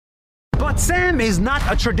But Sam is not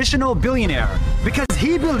a traditional billionaire because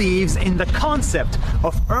he believes in the concept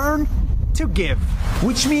of earn to give,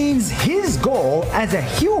 which means his goal as a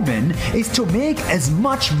human is to make as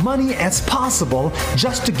much money as possible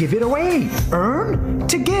just to give it away. Earn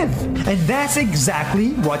to give. And that's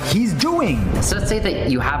exactly what he's doing. So let's say that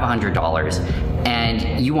you have $100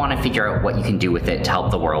 and you want to figure out what you can do with it to help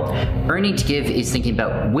the world. Earning to give is thinking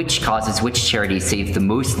about which causes, which charities save the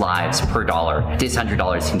most lives per dollar. This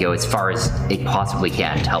 $100 can go as far as it possibly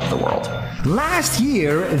can to help the world. Last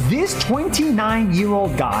year, this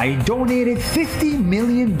 29-year-old guy donated $50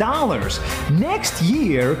 million. Next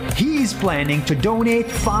year, he's planning to donate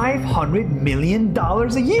 $500 million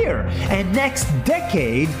a year. And next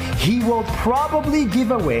decade, he will probably give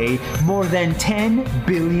away more than $10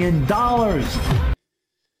 billion.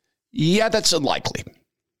 Yeah, that's unlikely.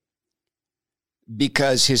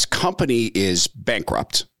 Because his company is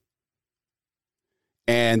bankrupt.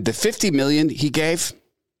 And the $50 million he gave,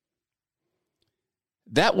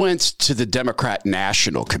 that went to the Democrat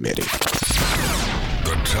National Committee.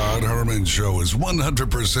 The Todd Herman Show is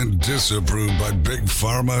 100% disapproved by big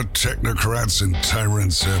pharma, technocrats, and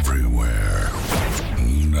tyrants everywhere.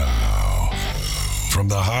 Now, from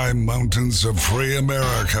the high mountains of free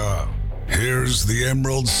America, here's the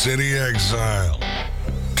Emerald City exile,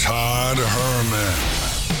 Todd Herman.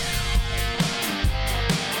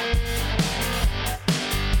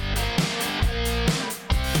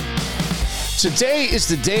 Today is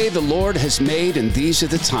the day the Lord has made, and these are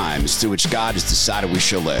the times through which God has decided we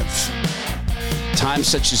shall live. Times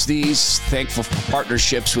such as these, thankful for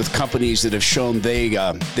partnerships with companies that have shown they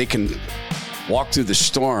can walk through the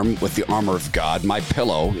storm with the armor of God.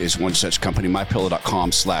 MyPillow is one such company,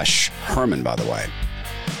 mypillow.com/Herman, by the way.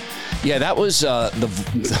 Yeah, that was a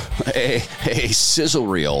sizzle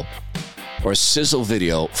reel or a sizzle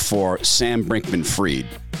video for Sam Brinkman-Fried.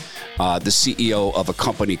 The CEO of a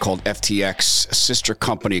company called FTX, a sister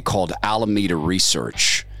company called Alameda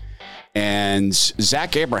Research. And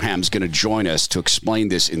Zach Abraham's going to join us to explain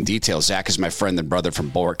this in detail. Zach is my friend and brother from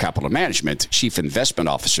Bulwark Capital Management, chief investment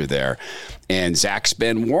officer there. And Zach's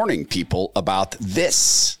been warning people about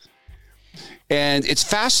this. And it's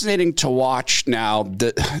fascinating to watch now,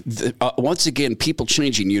 once again, people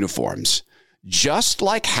changing uniforms, just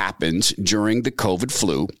like happened during the COVID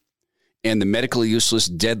flu and the medically useless,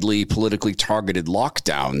 deadly, politically targeted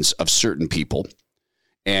lockdowns of certain people,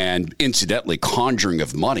 and incidentally, conjuring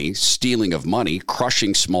of money, stealing of money,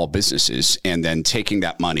 crushing small businesses, and then taking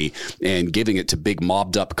that money and giving it to big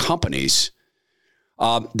mobbed up companies.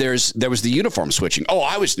 There was the uniform switching. Oh,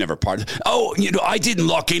 I was never part of it. Oh, I didn't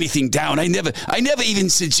lock anything down. I never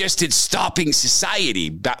even suggested stopping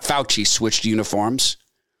society. Fauci switched uniforms.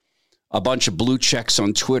 A bunch of blue checks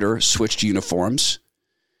on Twitter switched uniforms.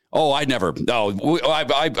 Oh, I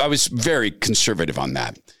was very conservative on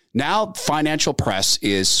that. Now, financial press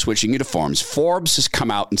is switching uniforms. Forbes has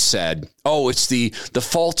come out and said, oh, it's the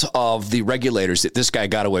fault of the regulators that this guy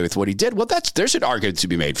got away with what he did. Well, there's an argument to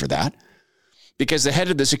be made for that. Because the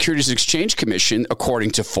head of the Securities and Exchange Commission,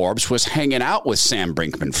 according to Forbes, was hanging out with Sam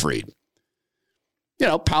Brinkman-Fried.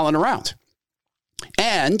 Palling around.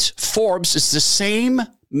 And Forbes is the same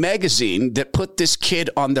magazine that put this kid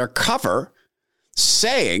on their cover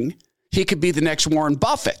saying he could be the next Warren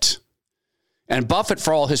Buffett. And Buffett,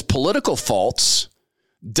 for all his political faults,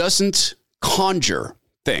 doesn't conjure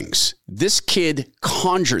things. This kid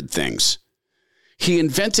conjured things. He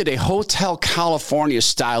invented a Hotel California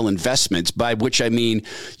style investment, by which I mean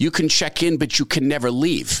you can check in, but you can never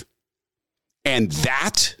leave. And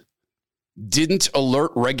that didn't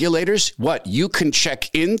alert regulators. What? You can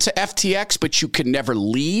check into FTX, but you can never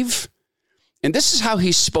leave? And this is how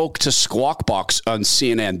he spoke to Squawk Box on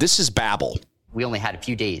CNN. This is babble. We only had a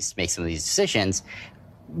few days to make some of these decisions.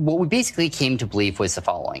 What we basically came to believe was the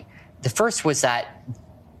following. The first was that,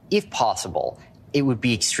 if possible, it would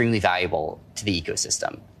be extremely valuable to the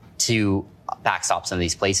ecosystem to backstop some of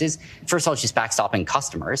these places. First of all, just backstopping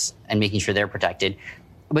customers and making sure they're protected.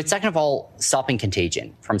 But second of all, stopping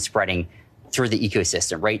contagion from spreading through the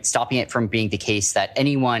ecosystem, right? Stopping it from being the case that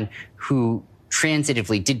anyone who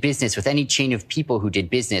transitively did business with any chain of people who did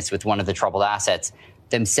business with one of the troubled assets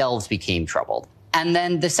themselves became troubled. And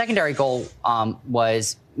then the secondary goal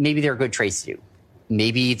was maybe there are good trades to do.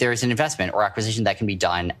 Maybe there's an investment or acquisition that can be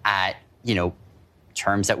done at,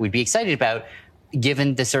 terms that we'd be excited about,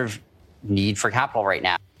 given the sort of need for capital right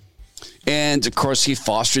now. And of course, he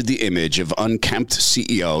fostered the image of unkempt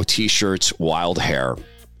CEO, T-shirts, wild hair.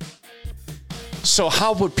 So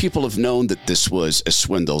how would people have known that this was a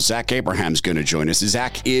swindle? Zach Abraham's going to join us.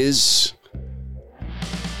 Zach is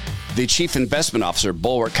the Chief Investment Officer,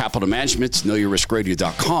 Bulwark Capital Management,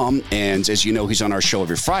 knowyourriskradio.com. And as you know, he's on our show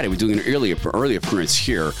every Friday. We're doing an early appearance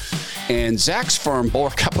here. And Zach's firm,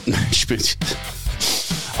 Bulwark Capital Management,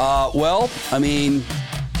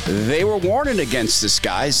 they were warning against this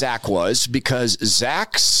guy, Zach was, because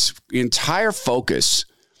Zach's entire focus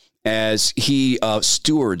as he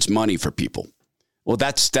stewards money for people. Well,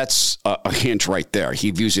 that's a hint right there.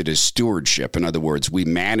 He views it as stewardship. In other words, we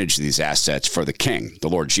manage these assets for the King, the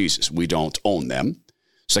Lord Jesus. We don't own them.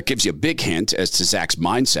 So that gives you a big hint as to Zach's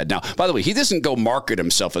mindset. Now, by the way, he doesn't go market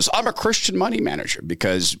himself as, I'm a Christian money manager,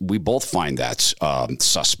 because we both find that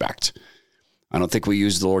suspect. I don't think we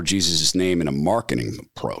use the Lord Jesus' name in a marketing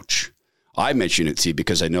approach. I mention it to you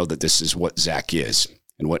because I know that this is what Zach is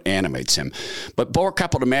and what animates him. But Bulwark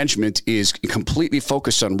Capital Management is completely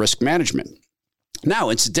focused on risk management.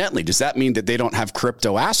 Now, incidentally, does that mean that they don't have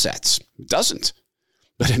crypto assets? It doesn't.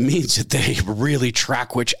 But it means that they really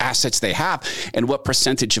track which assets they have and what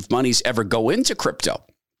percentage of monies ever go into crypto.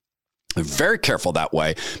 They're very careful that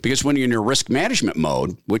way, because when you're in your risk management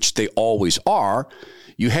mode, which they always are,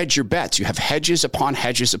 you hedge your bets. You have hedges upon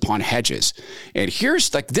hedges upon hedges. And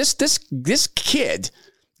here's like this kid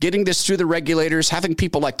getting this through the regulators, having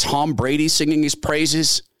people like Tom Brady singing his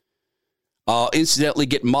praises, incidentally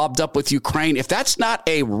get mobbed up with Ukraine. If that's not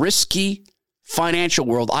a risky financial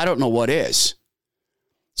world, I don't know what is.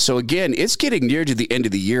 So again, it's getting near to the end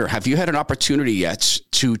of the year. Have you had an opportunity yet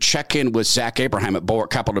to check in with Zach Abraham at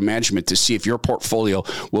Bulwark Capital Management to see if your portfolio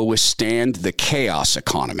will withstand the chaos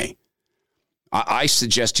economy? I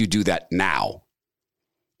suggest you do that now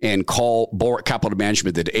and call Bulwark Capital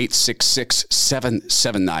Management at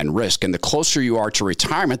 866-779-RISK. And the closer you are to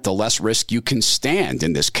retirement, the less risk you can stand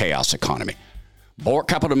in this chaos economy. Bulwark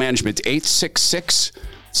Capital Management,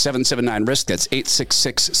 866-779-RISK. That's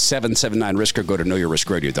 866-779-RISK, or go to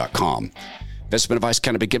knowyourriskradio.com. Investment advice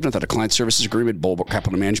cannot be given without a client services agreement. Bulwark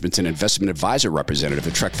Capital Management, an investment advisor representative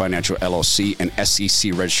of Trek Financial LLC, an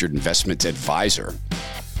SEC-registered investment advisor.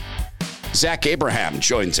 Zach Abraham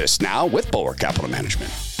joins us now with Bulwark Capital Management.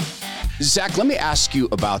 Zach, let me ask you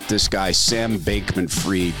about this guy, Sam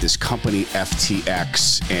Bankman-Fried, this company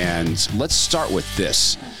FTX, and let's start with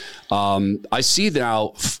this. I see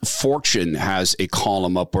now Fortune has a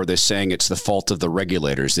column up where they're saying it's the fault of the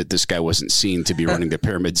regulators that this guy wasn't seen to be running the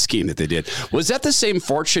pyramid scheme that they did. Was that the same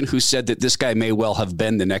Fortune who said that this guy may well have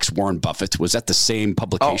been the next Warren Buffett? Was that the same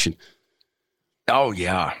publication? Oh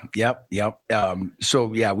yeah. Yep.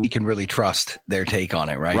 So yeah, we can really trust their take on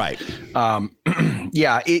it, right? Right.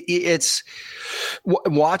 Yeah. It's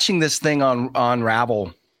watching this thing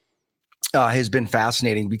unravel has been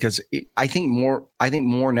fascinating, because I think more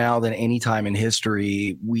now than any time in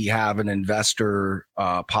history, we have an investor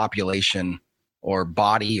population or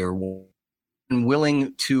body or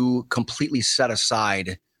willing to completely set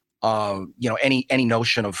aside, any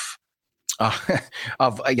notion of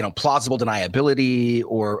plausible deniability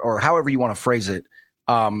or however you want to phrase it,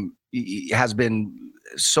 has been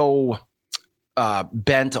so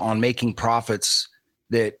bent on making profits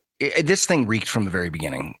that this thing reeked from the very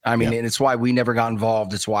beginning. I mean, and it's why we never got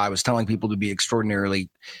involved. It's why I was telling people to be extraordinarily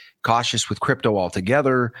cautious with crypto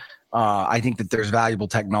altogether. I think that there's valuable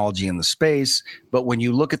technology in the space, but when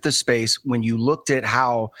you look at the space, when you looked at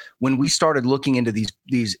when we started looking into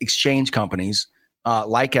these exchange companies,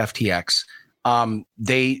 like FTX,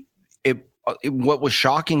 what was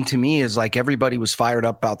shocking to me is like everybody was fired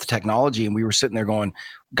up about the technology, and we were sitting there going,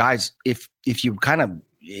 guys, if you kind of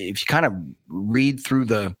read through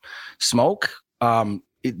the smoke,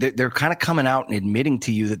 they're kind of coming out and admitting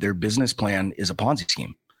to you that their business plan is a Ponzi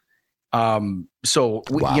scheme. So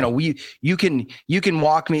wow. You can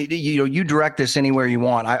walk me, you direct this anywhere you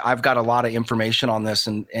want. I've got a lot of information on this,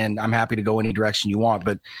 and I'm happy to go any direction you want.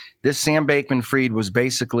 But this Sam Bankman-Fried was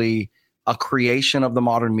basically a creation of the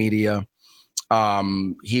modern media.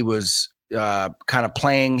 He was kind of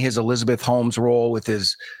playing his Elizabeth Holmes role with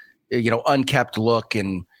his, unkept look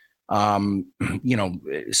and,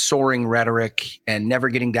 soaring rhetoric and never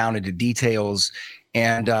getting down into details.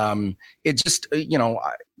 And it just,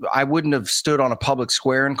 I wouldn't have stood on a public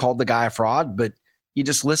square and called the guy a fraud, but you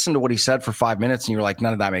just listen to what he said for 5 minutes and you're like,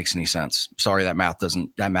 none of that makes any sense. Sorry, that math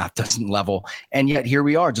doesn't level. And yet here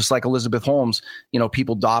we are, just like Elizabeth Holmes,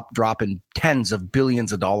 people dropping tens of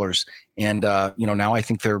billions of dollars. And, now I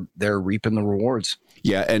think they're reaping the rewards.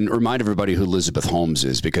 Yeah. And remind everybody who Elizabeth Holmes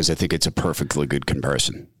is, because I think it's a perfectly good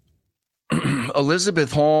comparison.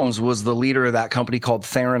 Elizabeth Holmes was the leader of that company called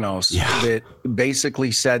Theranos that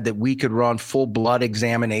basically said that we could run full blood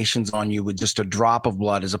examinations on you with just a drop of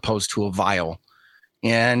blood as opposed to a vial.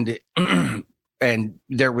 And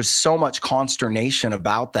there was so much consternation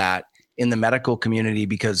about that in the medical community,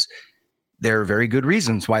 because there are very good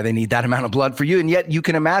reasons why they need that amount of blood for you. And yet you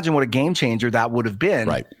can imagine what a game changer that would have been,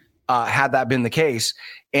 right, had that been the case.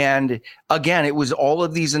 And again, it was all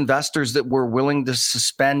of these investors that were willing to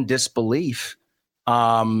suspend disbelief,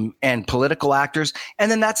 and political actors. And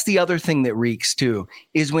then that's the other thing that reeks too,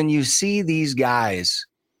 is when you see these guys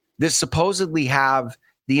that supposedly have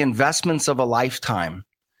the investments of a lifetime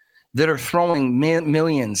that are throwing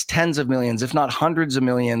millions, tens of millions, if not hundreds of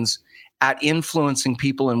millions at influencing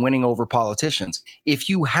people and winning over politicians. If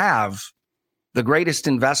you have the greatest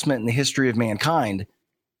investment in the history of mankind,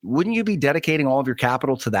 wouldn't you be dedicating all of your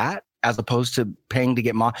capital to that as opposed to paying to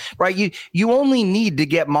get mobbed? Right? You only need to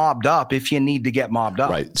get mobbed up if you need to get mobbed up.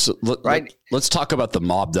 Right. So let's talk about the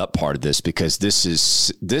mobbed up part of this, because this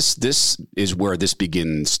is where this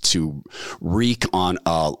begins to reek on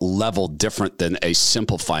a level different than a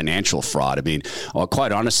simple financial fraud. I mean,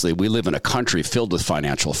 quite honestly, we live in a country filled with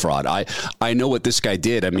financial fraud. I know what this guy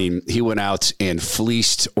did. I mean, he went out and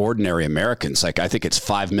fleeced ordinary Americans. Like, I think it's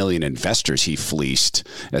 5 million investors he fleeced,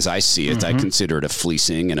 as I see it. I consider it a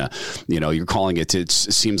fleecing, and you're calling it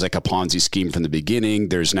seems like a Ponzi scheme from the beginning.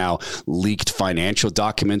 There's now leaked financial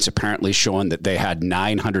documents apparently showing that they had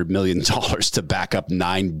 $900 million to back up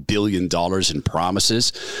 $9 billion in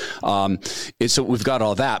promises. So we've got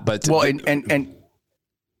all that, but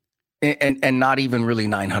and not even really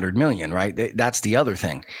 900 million, right? That's the other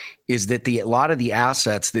thing, is that a lot of the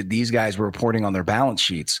assets that these guys were reporting on their balance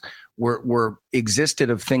sheets were existed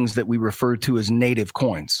of things that we refer to as native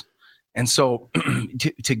coins. And so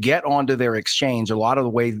to get onto their exchange, a lot of the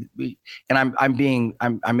way, and I'm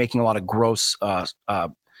making a lot of gross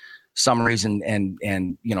summaries and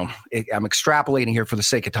I'm extrapolating here for the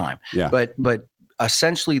sake of time. Yeah. But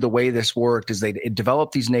essentially the way this worked is they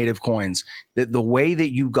developed these native coins. That the way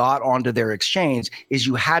that you got onto their exchange is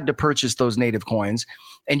you had to purchase those native coins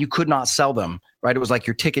and you could not sell them, right? It was like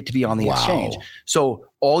your ticket to be on the exchange. So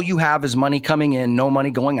all you have is money coming in, no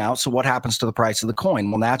money going out. So what happens to the price of the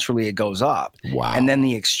coin? Well, naturally it goes up. Wow. And then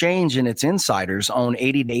the exchange and its insiders own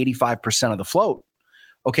 80 to 85% of the float.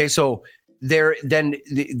 Okay. So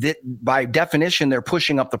by definition, they're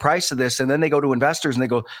pushing up the price of this. And then they go to investors and they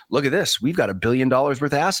go, look at this. We've got $1 billion worth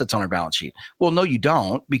of assets on our balance sheet. Well, no, you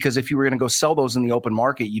don't, because if you were going to go sell those in the open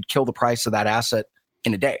market, you'd kill the price of that asset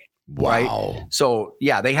in a day. Wow. Right? So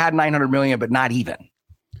yeah, they had 900 million, but not even.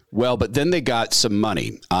 Well, but then they got some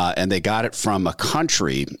money, and they got it from a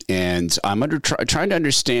country, and I'm trying to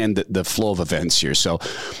understand the flow of events here. So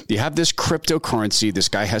you have this cryptocurrency. This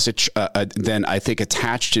guy has then I think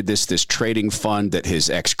attached to this trading fund that his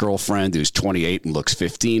ex-girlfriend, who's 28 and looks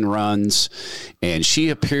 15, runs, and she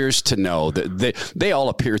appears to know that they all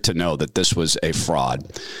appear to know that this was a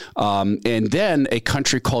fraud. And then a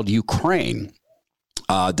country called Ukraine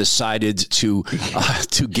decided to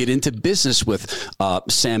get into business with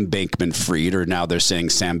Sam Bankman-Fried, or now they're saying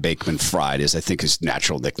Sam Bankman-Fried is, I think, his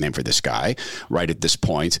natural nickname for this guy right at this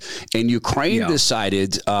point. And Ukraine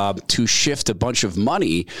decided to shift a bunch of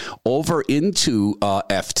money over into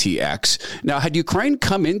FTX. Now, had Ukraine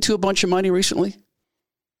come into a bunch of money recently?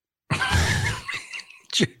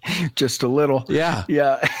 Just a little. Yeah.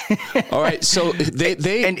 All right. So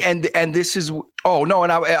they and this is, oh no.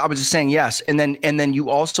 And I was just saying, yes. And then you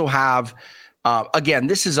also have, again,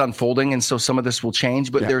 this is unfolding. And so some of this will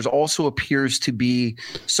change, but there's also appears to be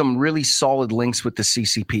some really solid links with the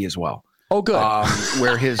CCP as well. Oh, good.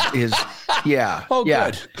 Where his yeah. Oh,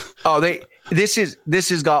 yeah. Good. Oh, this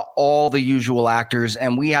has got all the usual actors,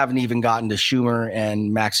 and we haven't even gotten to Schumer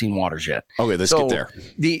and Maxine Waters yet. Okay, let's get there.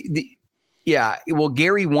 Yeah. Well,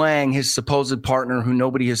 Gary Wang, his supposed partner, who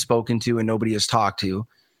nobody has spoken to and nobody has talked to,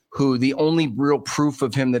 who the only real proof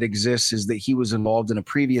of him that exists is that he was involved in a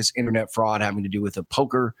previous internet fraud having to do with a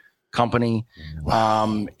poker company.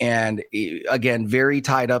 Wow. And again, very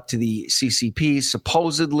tied up to the CCP.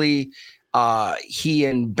 Supposedly, he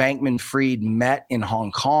and Bankman-Fried met in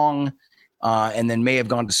Hong Kong. And then may have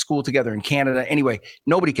gone to school together in Canada. Anyway,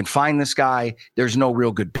 nobody can find this guy. There's no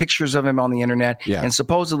real good pictures of him on the internet. Yeah. And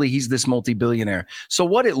supposedly he's this multi-billionaire. So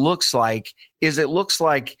what it looks like is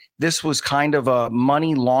this was kind of a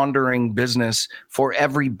money laundering business for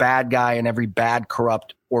every bad guy and every bad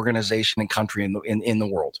corrupt organization and country in the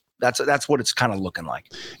world. That's what it's kind of looking like.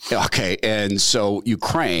 Okay. And so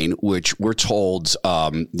Ukraine, which we're told,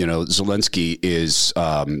 Zelensky is,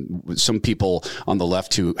 some people on the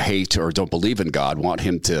left who hate or don't believe in God want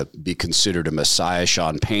him to be considered a messiah.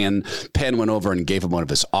 Sean Penn went over and gave him one of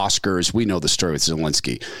his Oscars. We know the story with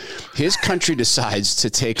Zelensky. His country decides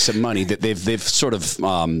to take some money that they've sort of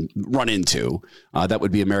run into, that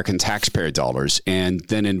would be American taxpayer dollars, and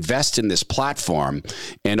then invest in this platform,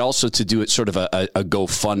 and also to do it sort of a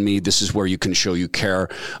GoFundMe money. This is where you can show you care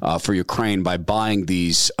for Ukraine by buying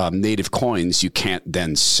these native coins you can't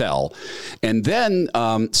then sell. And then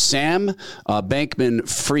Sam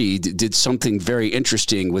Bankman-Fried did something very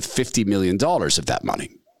interesting with $50 million of that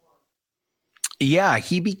money. Yeah,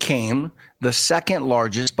 he became the second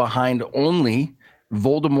largest behind only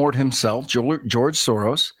Voldemort himself, George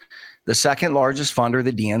Soros, the second largest funder of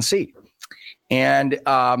the DNC. And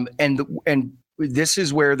this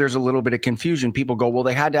is where there's a little bit of confusion. People go, well,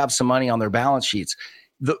 they had to have some money on their balance sheets.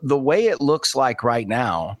 The way it looks like right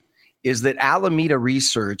now is that Alameda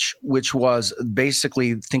Research, which was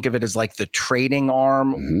basically, think of it as like the trading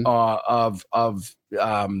arm of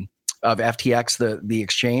FTX, the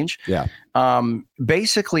exchange. Yeah.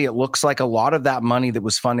 Basically, it looks like a lot of that money that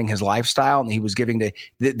was funding his lifestyle and he was giving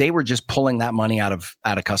they were just pulling that money out of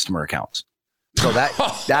customer accounts. So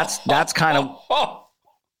that's kind of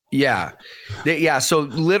yeah. So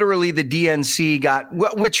literally, the DNC got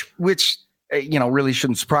which really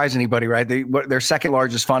shouldn't surprise anybody, right? Their second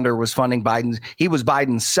largest funder was funding Biden. He was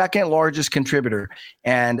Biden's second largest contributor.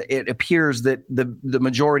 And it appears that the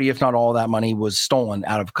majority, if not all of that money, was stolen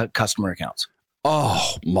out of customer accounts.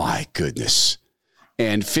 Oh, my goodness.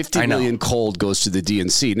 And 50 million cold goes to the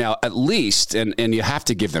DNC. Now, at least, and you have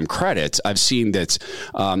to give them credit, I've seen that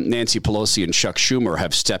Nancy Pelosi and Chuck Schumer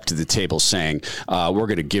have stepped to the table saying, we're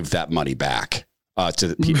going to give that money back to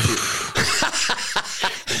the people.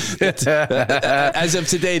 As of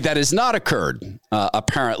today, that has not occurred.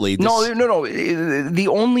 Apparently, no. The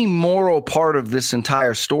only moral part of this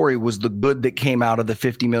entire story was the good that came out of the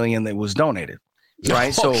 50 million that was donated.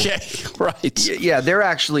 Right. Okay. Right. Yeah. They're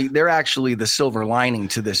actually the silver lining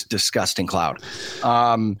to this disgusting cloud.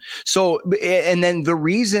 And then the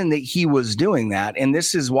reason that he was doing that, and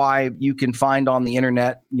this is why you can find on the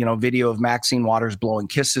internet, video of Maxine Waters blowing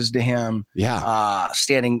kisses to him. Yeah.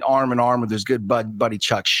 Standing arm in arm with his good buddy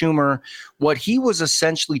Chuck Schumer. What he was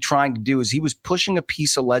essentially trying to do is he was pushing a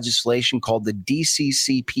piece of legislation called the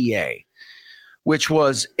DCCPA, which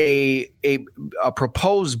was a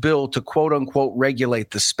proposed bill to quote unquote regulate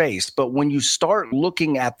the space. But when you start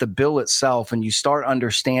looking at the bill itself and you start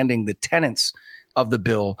understanding the tenets of the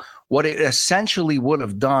bill, what it essentially would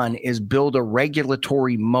have done is build a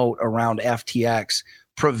regulatory moat around FTX,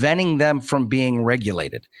 preventing them from being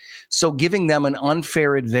regulated. So giving them an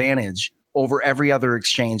unfair advantage over every other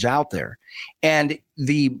exchange out there. And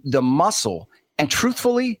the muscle. And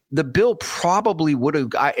truthfully, the bill probably would have.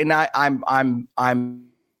 I'm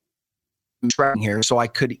tracking here, so I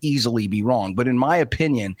could easily be wrong. But in my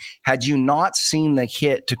opinion, had you not seen the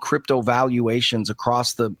hit to crypto valuations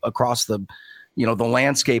across the the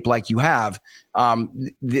landscape like you have,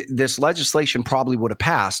 this legislation probably would have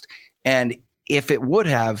passed. And if it would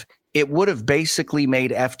have basically made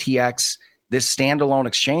FTX this standalone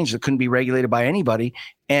exchange that couldn't be regulated by anybody.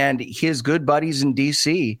 And his good buddies in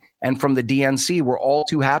DC and from the DNC were all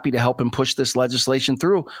too happy to help him push this legislation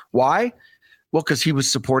through. Why? Well, because he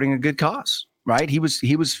was supporting a good cause, right? He was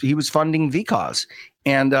funding the cause,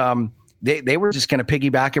 and they were just going to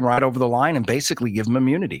piggyback him right over the line and basically give him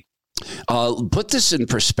immunity. Put this in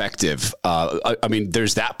perspective. I mean,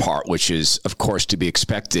 there's that part, which is, of course, to be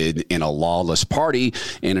expected in a lawless party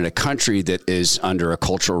and in a country that is under a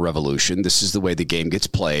cultural revolution. This is the way the game gets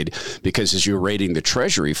played, because as you're raiding the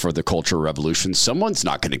Treasury for the cultural revolution, someone's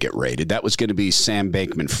not going to get raided. That was going to be Sam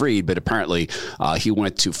Bankman-Fried, but apparently he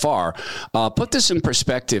went too far. Put this in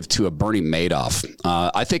perspective to a Bernie Madoff.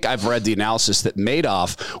 I think I've read the analysis that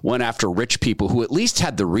Madoff went after rich people who at least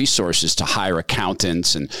had the resources to hire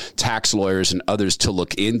accountants and tax lawyers and others to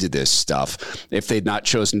look into this stuff if they'd not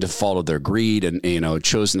chosen to follow their greed and,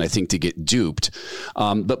 chosen, I think, to get duped.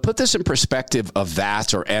 But put this in perspective of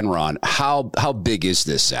that or Enron. How big is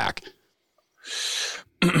this, Zach?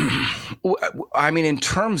 I mean, in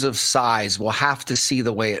terms of size, we'll have to see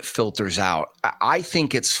the way it filters out. I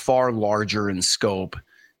think it's far larger in scope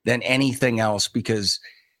than anything else, because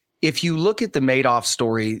if you look at the Madoff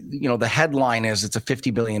story, the headline is it's a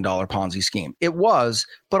 $50 billion Ponzi scheme. It was,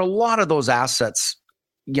 but a lot of those assets,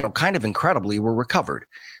 kind of incredibly were recovered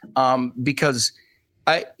because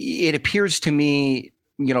it appears to me,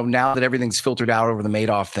 now that everything's filtered out over the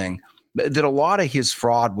Madoff thing, that a lot of his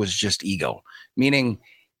fraud was just ego, meaning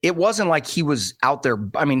it wasn't like he was out there.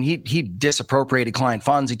 I mean, he disappropriated client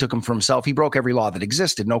funds. He took them for himself. He broke every law that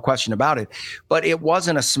existed, no question about it. But it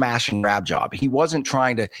wasn't a smash and grab job. He was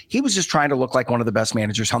just trying to look like one of the best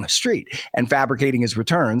managers on the street and fabricating his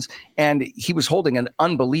returns. And he was holding an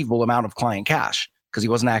unbelievable amount of client cash because he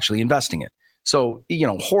wasn't actually investing it. So,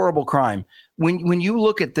 horrible crime. When you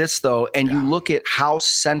look at this, though, and you look at how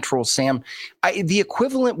central Sam, the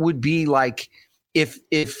equivalent would be like if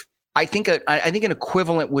I think an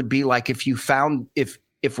equivalent would be like if you found if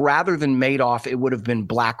rather than Madoff, it would have been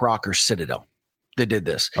BlackRock or Citadel that did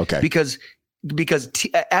this. Okay. Because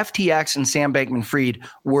FTX and Sam Bankman-Fried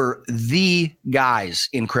were the guys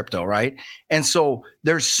in crypto, right? And so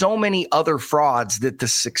there's so many other frauds that the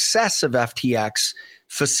success of FTX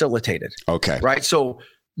facilitated. Okay. Right. So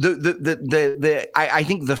I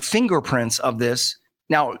think the fingerprints of this.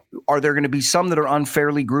 Now, are there going to be some that are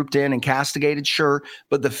unfairly grouped in and castigated? Sure.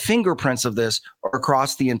 But the fingerprints of this are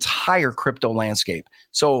across the entire crypto landscape.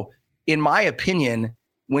 So in my opinion,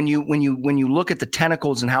 when you look at the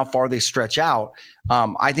tentacles and how far they stretch out,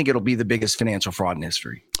 I think it'll be the biggest financial fraud in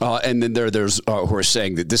history. And then there's who are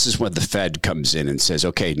saying that this is when the Fed comes in and says,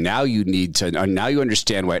 okay, now you need to, now you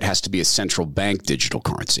understand why it has to be a central bank digital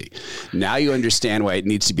currency. Now you understand why it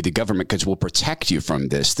needs to be the government, because we'll protect you from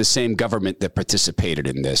this, the same government that participated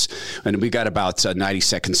in this. And we got about 90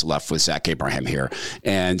 seconds left with Zach Abraham here.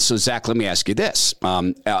 And so, Zach, let me ask you this.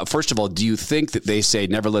 First of all, do you think that they say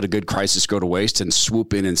never let a good crisis go to waste and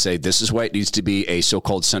swoop in and say this is why it needs to be a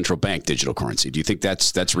so-called central bank digital currency? Do you think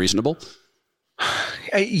that's reasonable?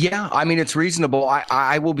 Yeah, I mean, it's reasonable.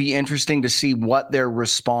 I will be interesting to see what their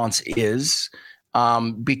response is,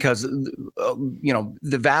 because,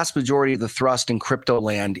 the vast majority of the thrust in crypto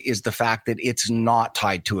land is the fact that it's not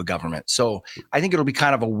tied to a government. So I think it'll be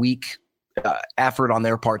kind of a weak effort on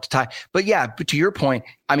their part to tie. But yeah, but to your point,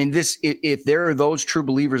 I mean, if there are those true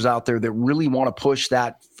believers out there that really want to push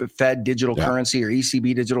that Fed digital currency or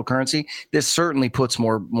ECB digital currency, this certainly puts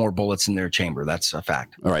more bullets in their chamber. That's a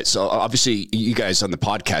fact. All right. So obviously you guys on the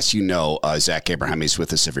podcast, Zach Abraham is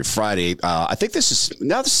with us every Friday. I think this is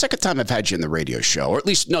now the second time I've had you in the radio show, or at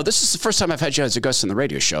least, no, this is the first time I've had you as a guest on the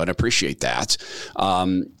radio show, and I appreciate that.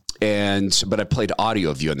 But I played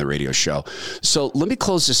audio of you on the radio show. So let me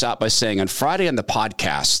close this out by saying on Friday on the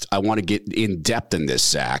podcast, I want to get in depth in this,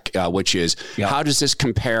 Zach, which is how does this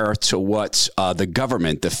compare to what the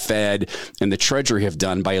government, the Fed, and the Treasury have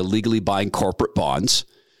done by illegally buying corporate bonds?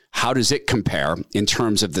 How does it compare in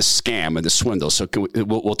terms of the scam and the swindle? So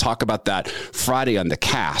we'll talk about that Friday on the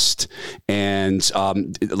cast. And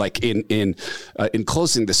in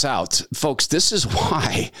closing this out, folks, this is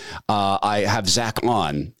why I have Zach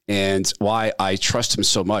on and why I trust him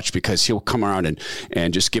so much, because he'll come around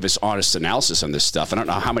and just give us honest analysis on this stuff. I don't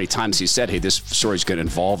know how many times he said, hey, this story's going to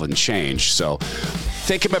evolve and change. So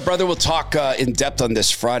thank you, my brother. We'll talk in depth on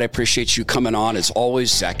this Friday. I appreciate you coming on. As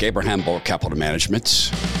always, Zach Abraham, Bulwark Capital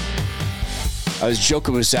Management. I was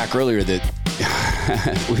joking with Zach earlier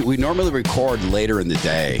that we normally record later in the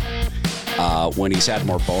day when he's had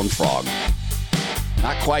more bone frog.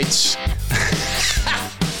 Not quite.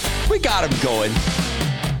 We got him going.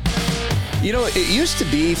 It used to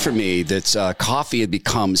be for me that coffee had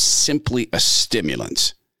become simply a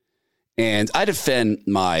stimulant. And I defend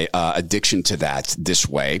my addiction to that this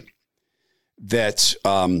way, that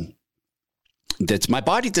my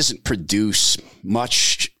body doesn't produce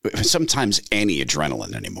much, sometimes any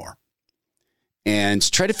adrenaline anymore.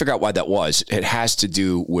 And try to figure out why that was. It has to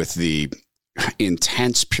do with the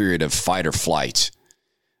intense period of fight or flight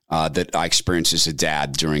that I experienced as a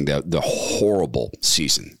dad during the horrible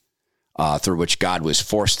season through which God was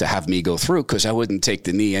forced to have me go through, because I wouldn't take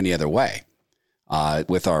the knee any other way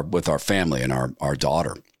with our family and our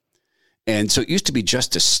daughter. And so it used to be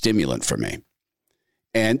just a stimulant for me.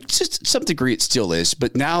 And to some degree it still is,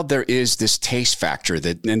 but now there is this taste factor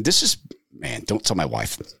and this is, man, don't tell my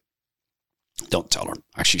wife. Don't tell her.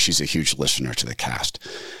 Actually, she's a huge listener to the cast.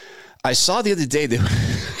 I saw the other day that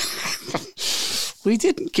we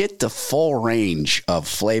didn't get the full range of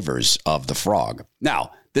flavors of the frog.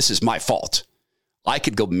 Now, this is my fault. I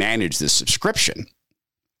could go manage this subscription,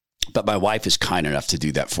 but my wife is kind enough to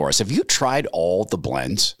do that for us. Have you tried all the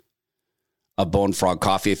blends of Bone Frog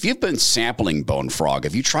coffee? If you've been sampling Bone Frog,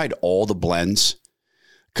 have you tried all the blends?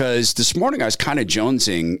 Because this morning I was kind of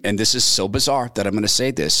jonesing, and this is so bizarre that I'm going to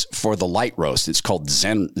say this, for the light roast. It's called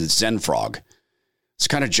Zen Frog. It's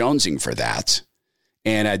kind of jonesing for that.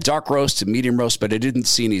 And a dark roast, a medium roast, but I didn't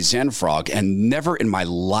see any Zen Frog. And never in my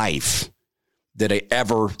life did I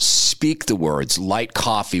ever speak the words light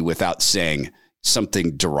coffee without saying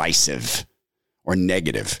something derisive or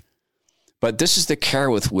negative. But this is the care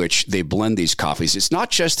with which they blend these coffees. It's not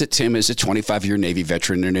just that Tim is a 25-year Navy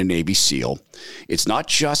veteran and a Navy SEAL. It's not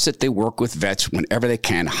just that they work with vets whenever they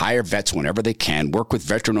can, hire vets whenever they can, work with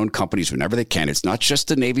veteran-owned companies whenever they can. It's not just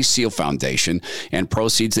the Navy SEAL Foundation and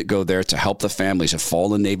proceeds that go there to help the families of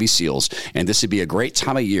fallen Navy SEALs. And this would be a great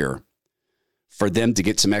time of year for them to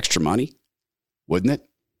get some extra money, wouldn't it?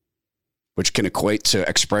 Which can equate to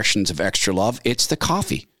expressions of extra love. It's the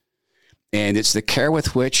coffee. And it's the care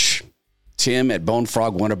with which Tim at Bone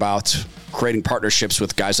Frog went about creating partnerships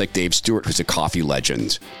with guys like Dave Stewart, who's a coffee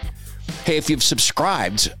legend. Hey, if you've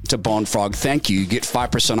subscribed to Bone Frog, thank you. You get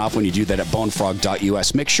 5% off when you do that at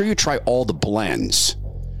bonefrog.us. Make sure you try all the blends.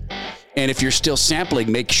 And if you're still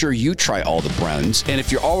sampling, make sure you try all the blends. And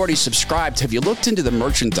if you're already subscribed, have you looked into the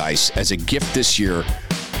merchandise as a gift this year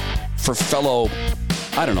for fellow,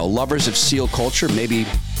 lovers of seal culture, maybe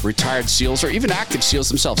retired seals or even active seals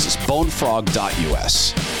themselves? It's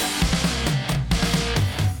bonefrog.us.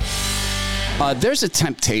 There's a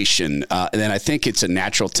temptation, and I think it's a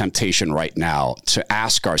natural temptation right now to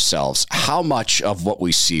ask ourselves how much of what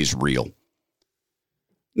we see is real.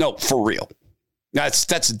 No, for real.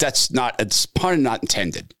 That's not, it's pun not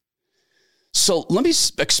intended. So let me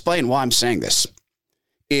explain why I'm saying this.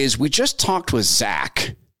 Is we just talked with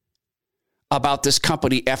Zach about this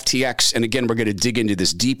company FTX, and again, we're going to dig into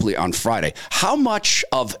this deeply on Friday. How much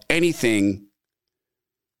of anything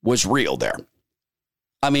was real there?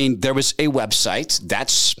 I mean, there was a website.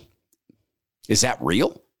 Is that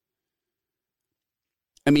real?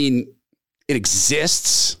 I mean, it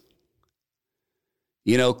exists.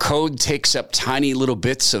 Code takes up tiny little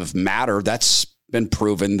bits of matter. That's been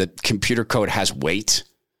proven that computer code has weight.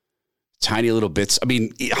 Tiny little bits. I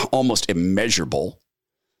mean, almost immeasurable,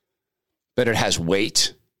 but it has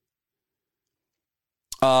weight.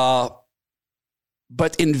 But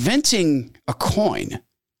inventing a coin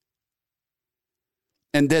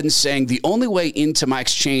and then saying the only way into my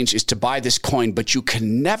exchange is to buy this coin, but you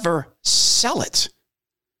can never sell it.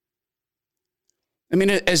 I mean,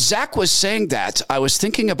 as Zach was saying that, I was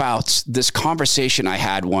thinking about this conversation I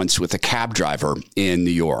had once with a cab driver in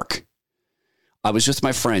New York. I was with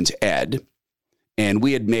my friend Ed, and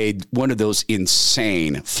we had made one of those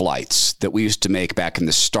insane flights that we used to make back in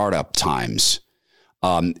the startup times.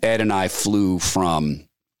 Ed and I flew from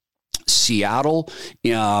Seattle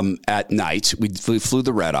at night. We flew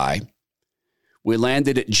the red eye. We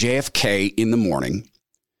landed at JFK in the morning.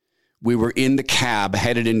 We were in the cab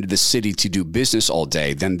headed into the city to do business all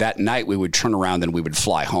day. Then that night we would turn around and we would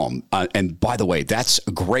fly home. And by the way, that's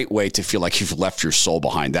a great way to feel like you've left your soul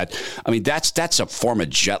behind. That's a form of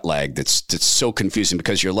jet lag that's so confusing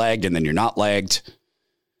because you're lagged and then you're not lagged.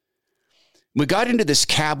 We got into this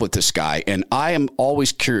cab with this guy, and I am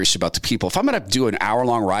always curious about the people. If I'm going to do an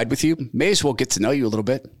hour-long ride with you, may as well get to know you a little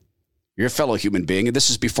bit. You're a fellow human being, and this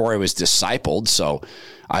is before I was discipled, so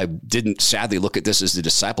I didn't sadly look at this as the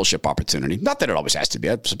discipleship opportunity. Not that it always has to be.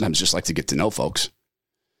 I sometimes just like to get to know folks.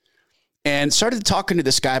 And started talking to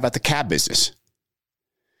this guy about the cab business.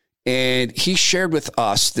 And he shared with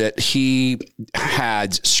us that he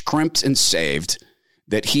had scrimped and saved,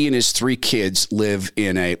 that he and his 3 kids lived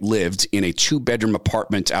in a 2-bedroom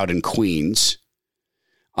apartment out in Queens.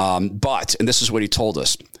 But, and this is what he told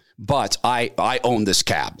us, but I own this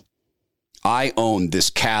cab. I own this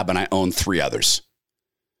cab and I own 3 others.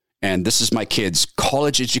 And this is my kids'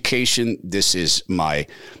 college education. This is my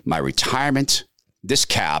retirement, this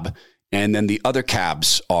cab. And then the other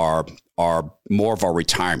cabs are more of our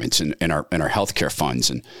retirements and our healthcare funds.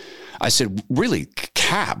 And I said, really,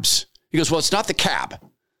 cabs? He goes, well, it's not the cab.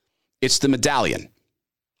 It's the medallion.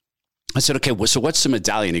 I said, okay, well, so what's the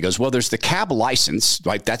medallion? He goes, well, there's the cab license,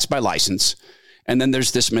 right? That's my license. And then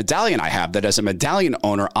there's this medallion I have that as a medallion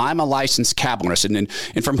owner, I'm a licensed cab owner. I said, and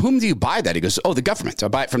from whom do you buy that? He goes, oh, the government. I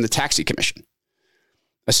buy it from the taxi commission.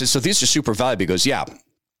 I said, so these are super valuable. He goes, yeah.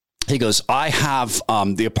 He goes, I have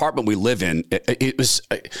the apartment we live in. It was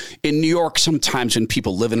in New York. Sometimes when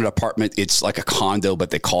people live in an apartment, it's like a condo,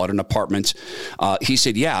 but they call it an apartment. He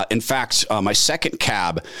said, yeah, in fact, my second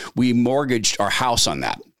cab, we mortgaged our house on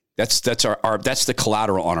that. That's the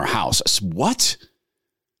collateral on our house. I said, what?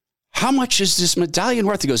 How much is this medallion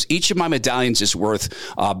worth? He goes, each of my medallions is worth,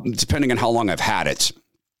 depending on how long I've had it.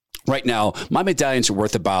 Right now, my medallions are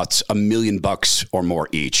worth about $1 million or more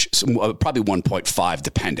each, so probably 1.5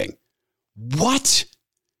 depending. What?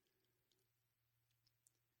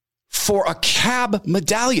 For a cab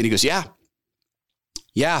medallion? He goes, yeah.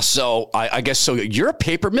 Yeah, so I guess so. You're a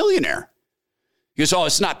paper millionaire. He goes, oh,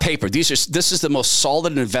 it's not paper. This is the most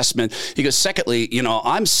solid investment. He goes, secondly,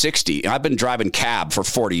 I'm 60. I've been driving cab for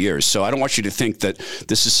 40 years. So I don't want you to think that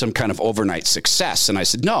this is some kind of overnight success. And I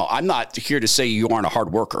said, no, I'm not here to say you aren't a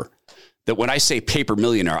hard worker. That when I say paper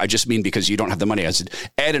millionaire, I just mean because you don't have the money. I said,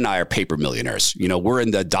 Ed and I are paper millionaires. We're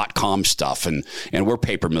in the .com stuff and we're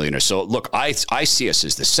paper millionaires. So look, I see us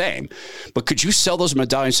as the same. But could you sell those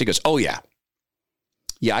medallions? He goes, oh, yeah.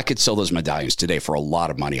 Yeah, I could sell those medallions today for a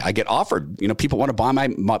lot of money. I get offered, people want to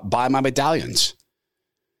buy my medallions.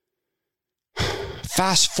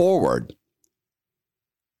 Fast forward,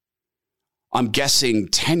 I'm guessing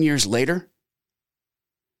 10 years later,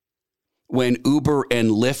 when Uber and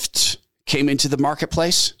Lyft came into the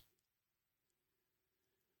marketplace?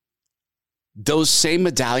 Those same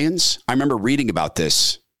medallions, I remember reading about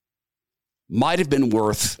this, might have been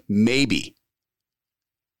worth maybe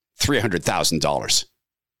 $300,000.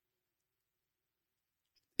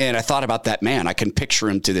 And I thought about that man. I can picture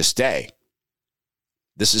him to this day.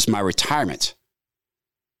 This is my retirement.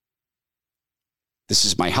 This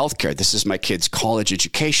is my health care. This is my kids' college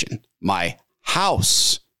education. My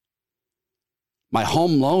house. My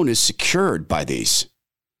home loan is secured by these.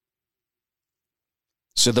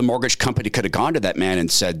 So the mortgage company could have gone to that man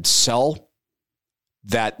and said, sell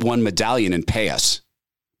that one medallion and pay us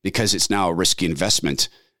because it's now a risky investment.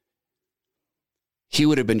 He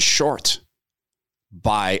would have been short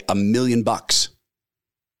by $1 million.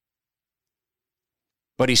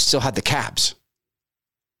 But he still had the cabs.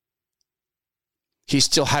 He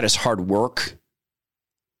still had his hard work.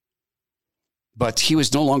 But he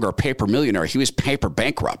was no longer a paper millionaire. He was paper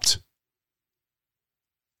bankrupt.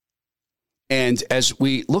 And as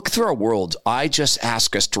we look through our world, I just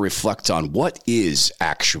ask us to reflect on what is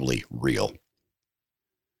actually real.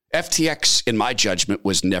 FTX, in my judgment,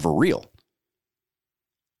 was never real.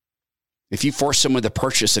 If you force someone to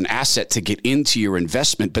purchase an asset to get into your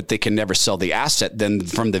investment, but they can never sell the asset, then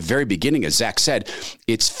from the very beginning, as Zach said,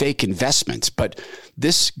 it's fake investments. But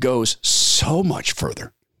this goes so much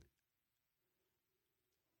further.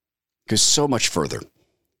 Goes so much further.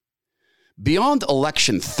 Beyond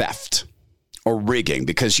election theft or rigging,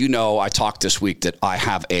 because you know I talked this week that I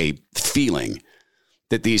have a feeling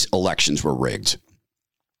that these elections were rigged.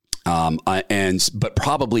 But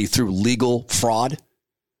probably through legal fraud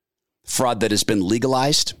that has been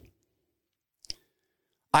legalized.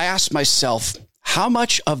 I asked myself, how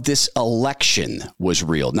much of this election was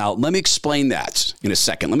real? Now, let me explain that in a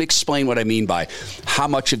second. Let me explain what I mean by how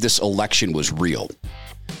much of this election was real.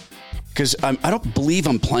 Because I don't believe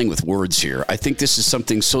I'm playing with words here. I think this is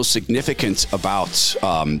something so significant about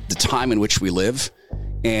the time in which we live.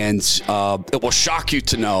 And it will shock you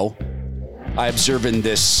to know I observe in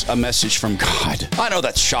this a message from God. I know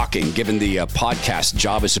that's shocking, given the podcast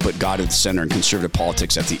job is to put God at the center and conservative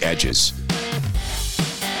politics at the edges.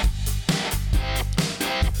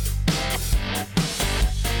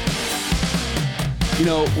 You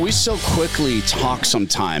know, we so quickly talk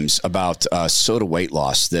sometimes about soda weight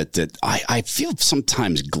loss that I feel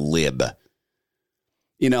sometimes glib.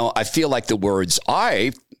 You know, I feel like the words,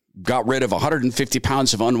 I got rid of 150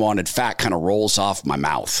 pounds of unwanted fat kind of rolls off my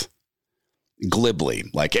mouth. Glibly,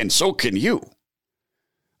 like, and so can you.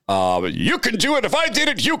 You can do it. If I did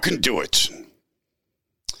it, you can do it.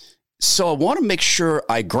 So I want to make sure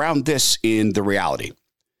I ground this in the reality.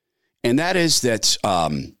 And that is that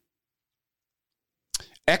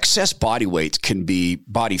excess body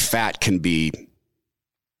fat can be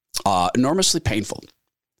enormously painful.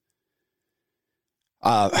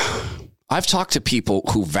 I've talked to people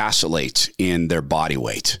who vacillate in their body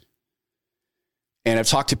weight. And I've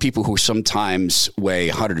talked to people who sometimes weigh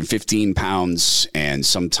 115 pounds and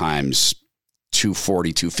sometimes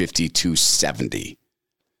 240, 250, 270.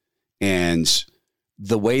 And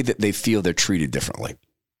the way that they feel they're treated differently.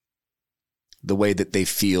 The way that they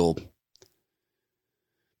feel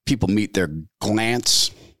people meet their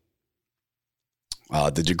glance.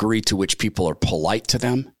 The degree to which people are polite to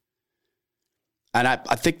them. And I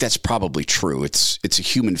think that's probably true. It's a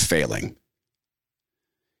human failing.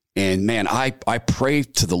 And man, I pray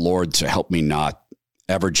to the Lord to help me not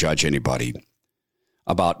ever judge anybody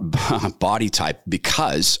about body type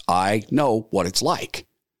because I know what it's like.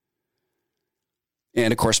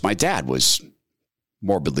 And of course, my dad was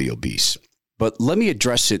morbidly obese. But let me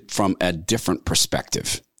address it from a different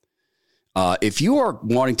perspective. If you are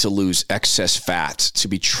wanting to lose excess fat to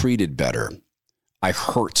be treated better, I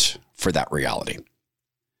hurt for that reality.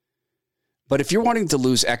 But if you're wanting to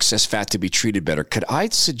lose excess fat to be treated better, could I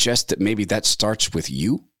suggest that maybe that starts with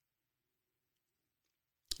you?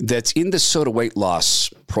 That's in the soda weight loss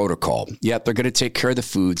protocol. Yeah, they're going to take care of the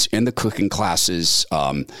foods and the cooking classes,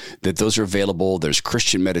 that those are available. There's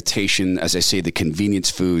Christian meditation, as I say, the convenience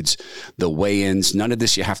foods, the weigh-ins. None of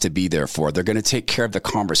this you have to be there for. They're going to take care of the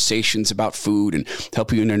conversations about food and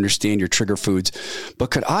help you understand your trigger foods. But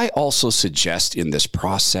could I also suggest in this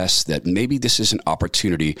process that maybe this is an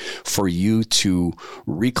opportunity for you to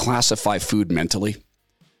reclassify food mentally?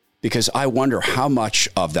 Because I wonder how much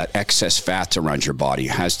of that excess fat around your body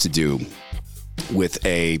has to do with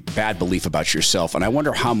a bad belief about yourself. And I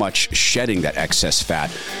wonder how much shedding that excess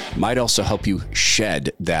fat might also help you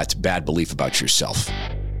shed that bad belief about yourself.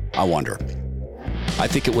 I wonder. I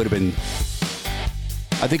think it would have been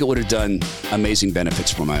I think it would have done amazing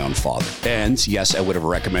benefits for my own father. And yes, I would have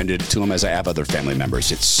recommended it to him as I have other family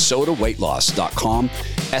members. It's sotaweightloss.com,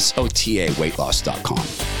 SOTA weightloss.com.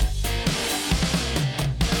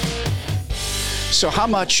 So how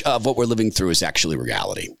much of what we're living through is actually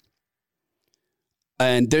reality?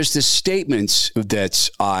 And there's this statement that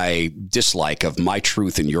I dislike of my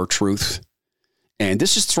truth and your truth. And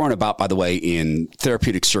this is thrown about, by the way, in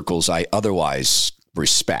therapeutic circles I otherwise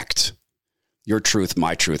respect. Your truth,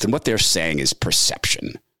 my truth. And what they're saying is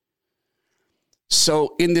perception.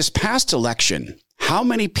 So in this past election, how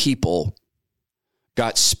many people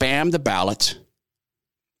got spammed the ballot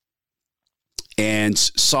and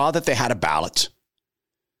saw that they had a ballot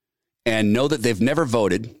and know that they've never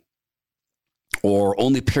voted or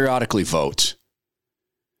only periodically vote,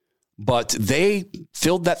 but they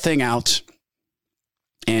filled that thing out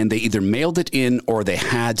and they either mailed it in or they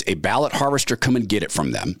had a ballot harvester come and get it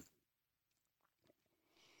from them?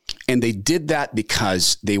 And they did that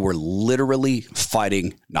because they were literally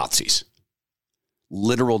fighting Nazis.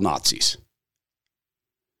 Literal Nazis.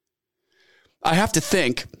 I have to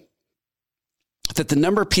think that the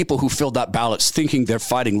number of people who filled out ballots thinking they're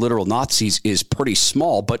fighting literal Nazis is pretty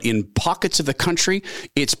small, but in pockets of the country,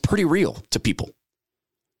 it's pretty real to people.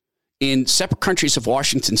 In separate countries of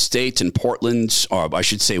Washington State and Portland, or I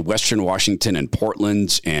should say Western Washington and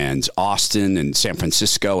Portland and Austin and San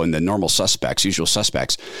Francisco and the normal suspects, usual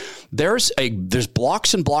suspects, there's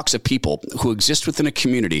blocks and blocks of people who exist within a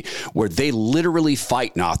community where they literally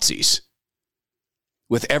fight Nazis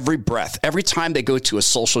with every breath. Every time they go to a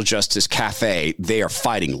social justice cafe, they are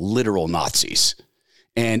fighting literal Nazis.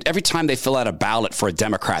 And every time they fill out a ballot for a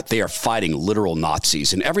Democrat, they are fighting literal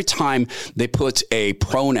Nazis. And every time they put a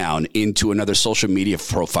pronoun into another social media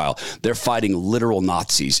profile, they're fighting literal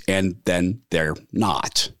Nazis. And then they're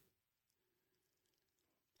not.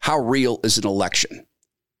 How real is an election?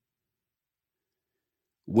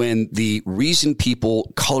 When the reason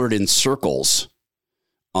people colored in circles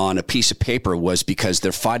on a piece of paper was because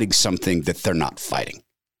they're fighting something that they're not fighting.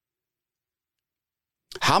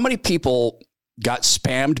 How many people got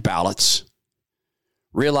spammed ballots,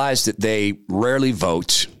 realized that they rarely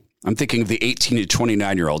vote? I'm thinking of the 18 to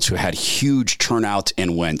 29-year-olds who had huge turnout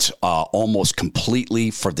and went almost completely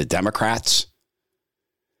for the Democrats.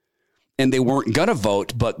 And they weren't going to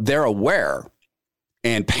vote, but they're aware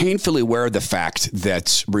and painfully aware of the fact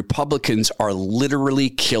that Republicans are literally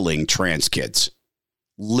killing trans kids.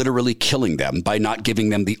 Literally killing them by not giving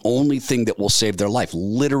them the only thing that will save their life.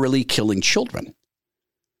 Literally killing children.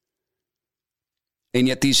 And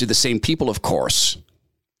yet these are the same people, of course,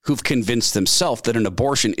 who've convinced themselves that an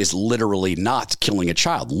abortion is literally not killing a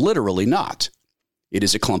child. Literally not. It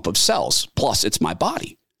is a clump of cells. Plus, it's my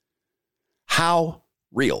body. How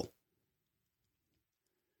real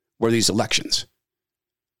were these elections?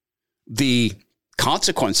 The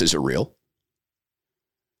consequences are real.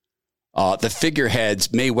 The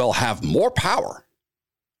figureheads may well have more power.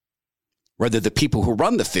 Rather, the people who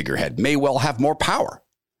run the figurehead may well have more power.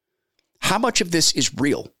 How much of this is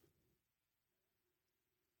real?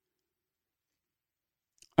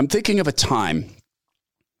 I'm thinking of a time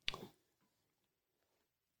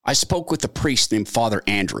I spoke with a priest named Father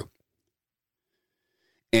Andrew.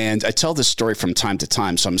 And I tell this story from time to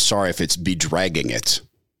time, so I'm sorry if it's bedragging it.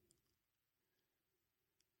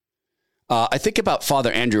 I think about Father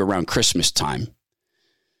Andrew around Christmas time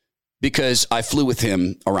because I flew with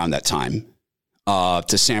him around that time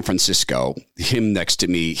to San Francisco. Him next to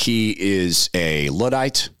me, he is a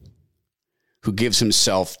Luddite who gives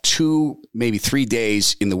himself 2, maybe 3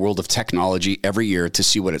 days in the world of technology every year to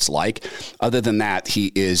see what it's like. Other than that,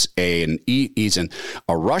 he is a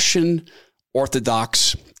Russian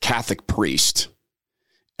Orthodox Catholic priest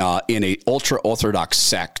in a ultra-Orthodox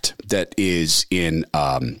sect that is in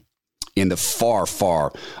the far,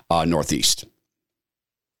 far Northeast.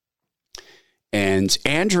 And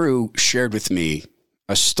Andrew shared with me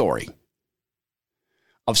a story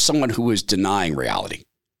of someone who was denying reality.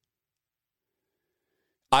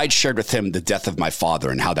 I'd shared with him the death of my father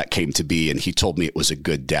and how that came to be, and he told me it was a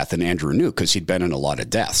good death. And Andrew knew because he'd been in a lot of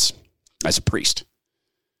deaths as a priest.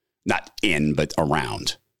 Not in, but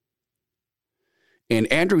around. And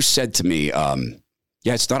Andrew said to me, yeah,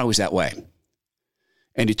 it's not always that way.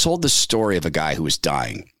 And he told the story of a guy who was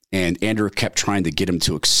dying, and Andrew kept trying to get him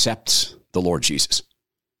to accept the Lord Jesus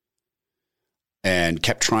and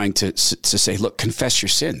kept trying to say, look, confess your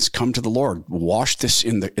sins, come to the Lord, wash this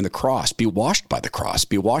in the cross, be washed by the cross,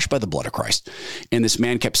 be washed by the blood of Christ. And this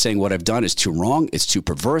man kept saying, what I've done is too wrong. It's too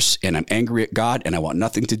perverse. And I'm angry at God and I want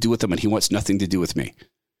nothing to do with him. And he wants nothing to do with me.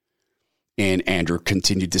 And Andrew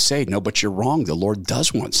continued to say, no, but you're wrong. The Lord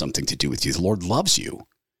does want something to do with you. The Lord loves you.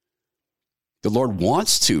 The Lord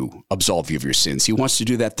wants to absolve you of your sins. He wants to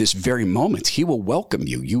do that this very moment. He will welcome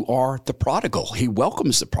you. You are the prodigal. He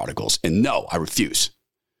welcomes the prodigals. And no, I refuse.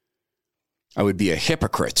 I would be a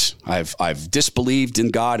hypocrite. I've disbelieved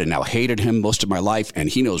in God and now hated him most of my life, and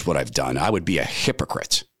he knows what I've done. I would be a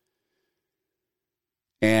hypocrite.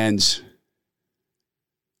 And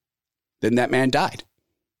then that man died.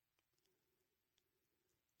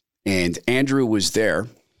 And Andrew was there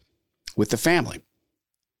with the family.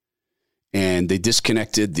 And they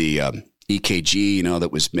disconnected the EKG,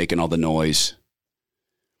 that was making all the noise.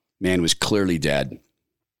 Man was clearly dead.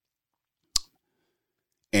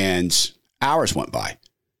 And hours went by.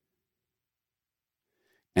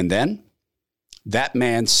 And then that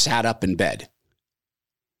man sat up in bed.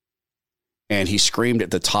 And he screamed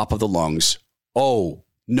at the top of the lungs, "Oh,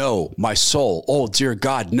 no, my soul. Oh, dear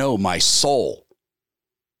God, no, my soul."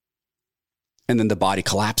 And then the body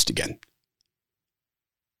collapsed again.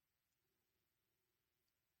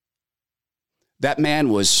 That man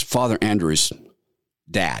was Father Andrew's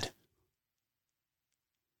dad,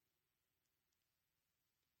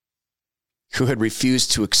 who had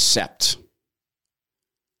refused to accept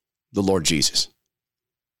the Lord Jesus.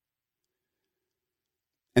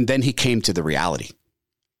 And then he came to the reality.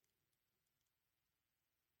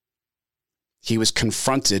 He was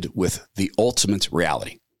confronted with the ultimate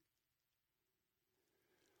reality.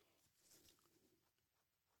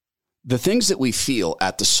 The things that we feel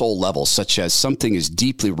at the soul level, such as something is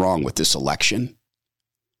deeply wrong with this election,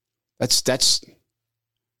 that's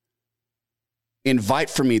invite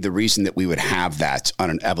for me the reason that we would have that on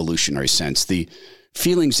an evolutionary sense. The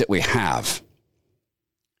feelings that we have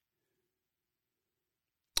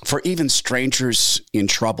for even strangers in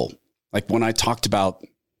trouble. Like when I talked about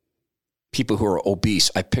people who are obese,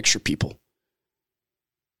 I picture people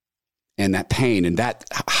and that pain, and that,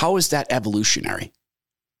 how is that evolutionary?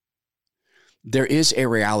 There is a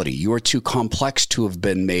reality. You are too complex to have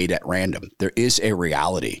been made at random. There is a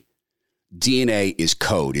reality. DNA is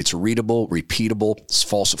code. It's readable, repeatable, it's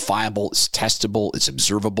falsifiable, it's testable, it's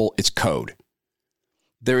observable, it's code.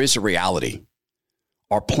 There is a reality.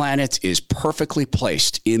 Our planet is perfectly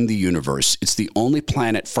placed in the universe. It's the only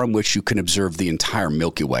planet from which you can observe the entire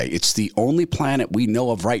Milky Way. It's the only planet we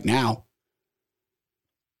know of right now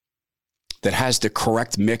that has the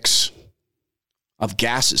correct mix of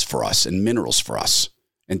gases for us and minerals for us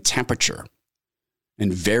and temperature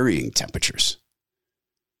and varying temperatures.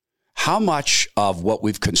 How much of what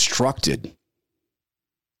we've constructed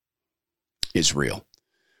is real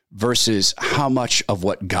versus how much of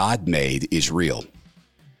what God made is real?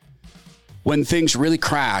 When things really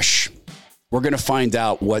crash, we're going to find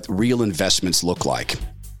out what real investments look like.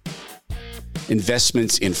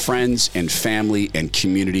 Investments in friends and family and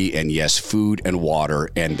community and, yes, food and water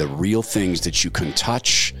and the real things that you can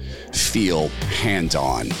touch, feel,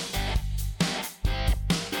 hand-on.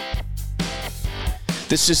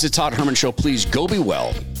 This is the Todd Herman Show. Please go be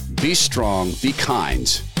well, be strong, be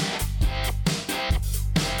kind,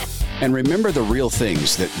 and remember the real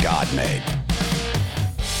things that God made.